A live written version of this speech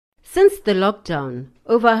Since the lockdown,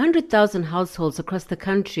 over 100,000 households across the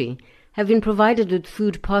country have been provided with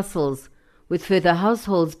food parcels, with further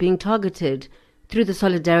households being targeted through the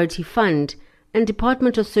Solidarity Fund and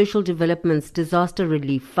Department of Social Development's Disaster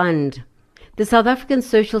Relief Fund. The South African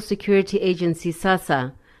Social Security Agency,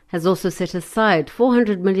 SASSA, has also set aside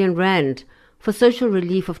 400 million rand for social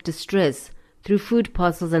relief of distress through food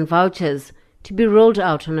parcels and vouchers to be rolled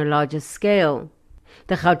out on a larger scale.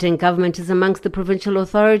 The Gauteng government is amongst the provincial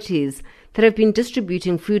authorities that have been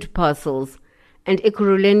distributing food parcels, and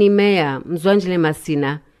Ekurhuleni Mayor Mzwandile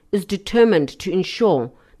Masina is determined to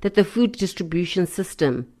ensure that the food distribution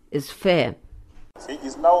system is fair. There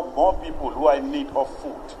is now more people who are in need of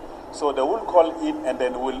food. So they will call in and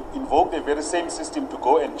then we'll invoke the very same system to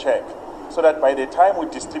go and check, so that by the time we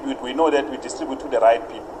distribute, we know that we distribute to the right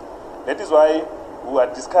people. That is why we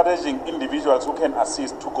are discouraging individuals who can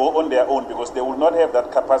assist to go on their own, because they will not have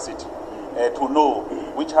that capacity to know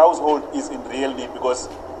which household is in real need. Because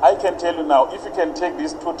I can tell you now, if you can take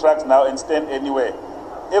these 2 trucks now and stand anywhere,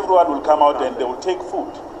 everyone will come out and they will take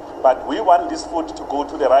food. But we want this food to go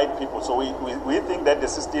to the right people. So we think that the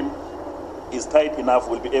system is tight enough,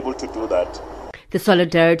 we'll be able to do that. The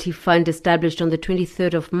Solidarity Fund, established on the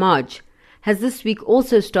 23rd of March, has this week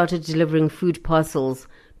also started delivering food parcels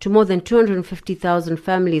to more than 250,000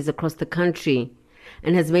 families across the country,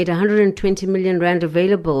 and has made 120 million rand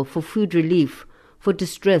available for food relief for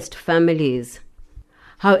distressed families.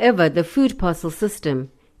 However, the food parcel system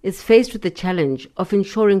is faced with the challenge of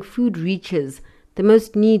ensuring food reaches the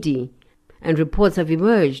most needy, and reports have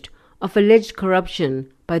emerged of alleged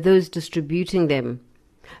corruption by those distributing them.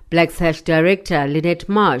 Black Sash Director Lynette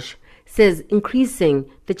Marsh says increasing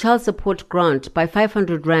the child support grant by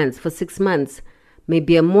 500 rands for 6 months may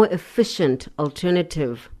be a more efficient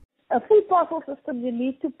alternative. A food parcel system, you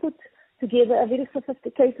need to put together a very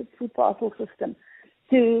sophisticated food parcel system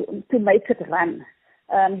to make it run.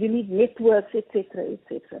 You need networks, etc.,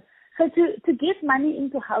 etc. So to get money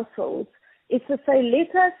into households is to say,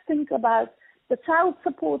 let us think about the child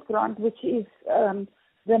support grant, which is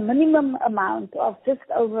the minimum amount of just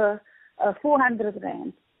over 400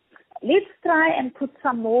 rand. Let's try and put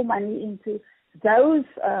some more money into those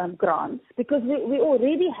grants, because we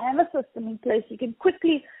already have a system in place. You can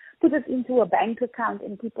quickly put it into a bank account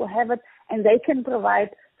and people have it, and they can go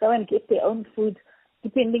and get their own food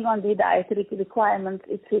depending on their dietary requirements,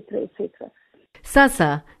 etc., etc.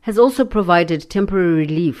 SASSA has also provided temporary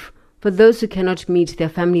relief for those who cannot meet their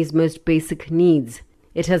family's most basic needs.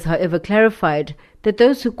 It has, however, clarified that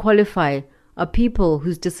those who qualify are people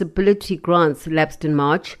whose disability grants lapsed in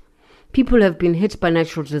March, people who have been hit by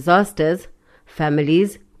natural disasters,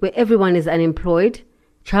 families where everyone is unemployed,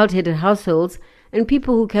 child-headed households, and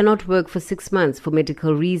people who cannot work for 6 months for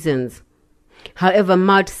medical reasons. However,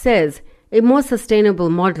 MART says a more sustainable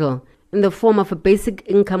model in the form of a basic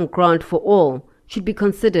income grant for all should be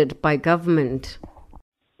considered by government.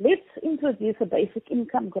 Let's introduce a basic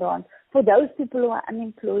income grant for those people who are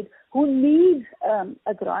unemployed, who need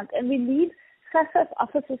a grant, and we need SASSA's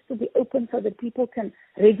offices to be open so that people can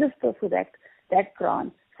register for that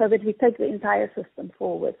grant, so that we take the entire system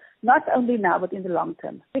forward, not only now but in the long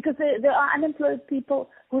term. Because there are unemployed people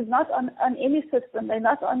who's not on any system. They're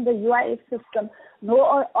not on the UIF system,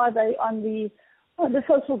 nor are they on the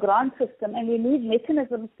social grant system, and we need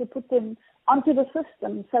mechanisms to put them onto the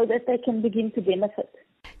system so that they can begin to benefit.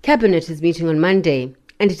 Cabinet is meeting on Monday,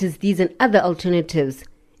 and it is these and other alternatives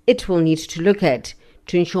it will need to look at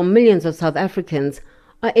to ensure millions of South Africans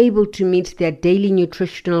are able to meet their daily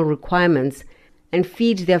nutritional requirements and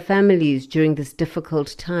feed their families during this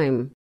difficult time.